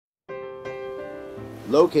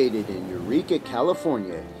Located in Eureka,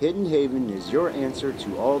 California, Hidden Haven is your answer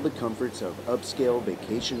to all the comforts of upscale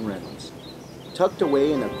vacation rentals. Tucked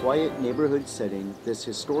away in a quiet neighborhood setting, this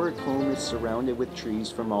historic home is surrounded with trees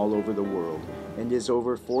from all over the world and is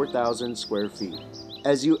over 4,000 square feet.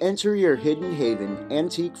 As you enter your Hidden Haven,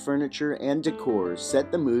 antique furniture and decor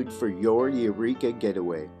set the mood for your Eureka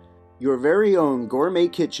getaway. Your very own gourmet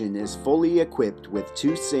kitchen is fully equipped with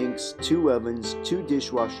 2 sinks, 2 ovens, 2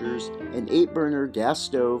 dishwashers, an 8-burner gas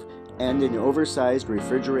stove, and an oversized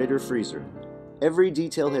refrigerator freezer. Every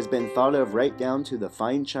detail has been thought of right down to the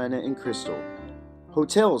fine china and crystal.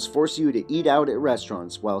 Hotels force you to eat out at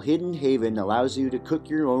restaurants, while Hidden Haven allows you to cook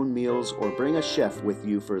your own meals or bring a chef with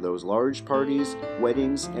you for those large parties,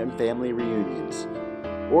 weddings, and family reunions.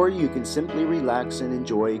 Or you can simply relax and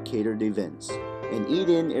enjoy catered events. An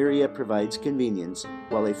eat-in area provides convenience,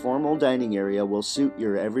 while a formal dining area will suit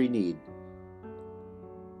your every need.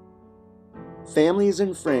 Families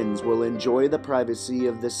and friends will enjoy the privacy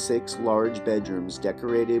of the 6 large bedrooms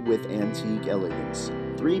decorated with antique elegance.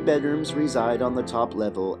 3 bedrooms reside on the top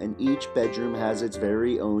level, and each bedroom has its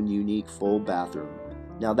very own unique full bathroom.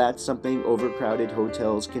 Now that's something overcrowded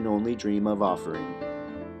hotels can only dream of offering.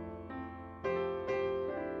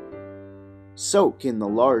 Soak in the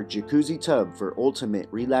large jacuzzi tub for ultimate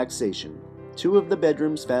relaxation. 2 of the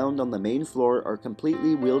bedrooms found on the main floor are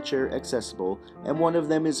completely wheelchair accessible, and one of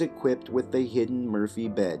them is equipped with a hidden Murphy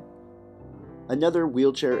bed. Another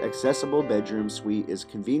wheelchair accessible bedroom suite is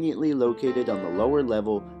conveniently located on the lower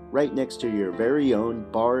level, right next to your very own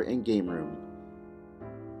bar and game room.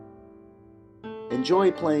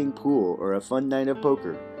 Enjoy playing pool or a fun night of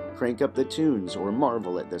poker. Crank up the tunes or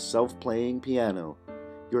marvel at the self-playing piano.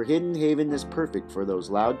 Your Hidden Haven is perfect for those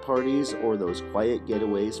loud parties or those quiet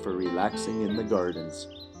getaways for relaxing in the gardens.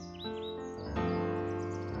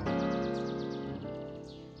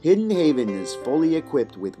 Hidden Haven is fully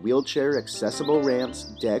equipped with wheelchair-accessible ramps,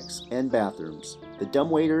 decks, and bathrooms. The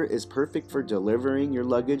dumbwaiter is perfect for delivering your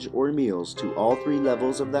luggage or meals to all 3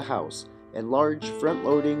 levels of the house, and large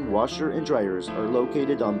front-loading washer and dryers are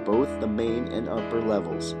located on both the main and upper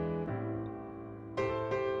levels.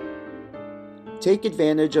 Take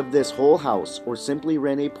advantage of this whole house or simply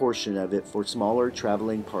rent a portion of it for smaller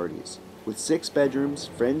traveling parties. With 6 bedrooms,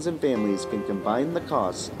 friends and families can combine the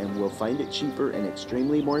costs and will find it cheaper and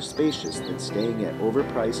extremely more spacious than staying at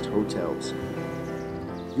overpriced hotels.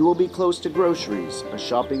 You will be close to groceries, a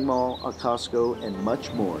shopping mall, a Costco, and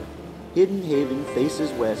much more. Hidden Haven faces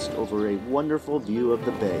west over a wonderful view of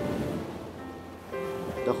the bay.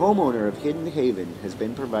 The homeowner of Hidden Haven has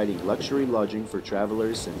been providing luxury lodging for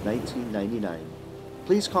travelers since 1999.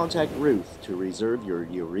 Please contact Ruth to reserve your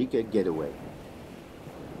Eureka getaway.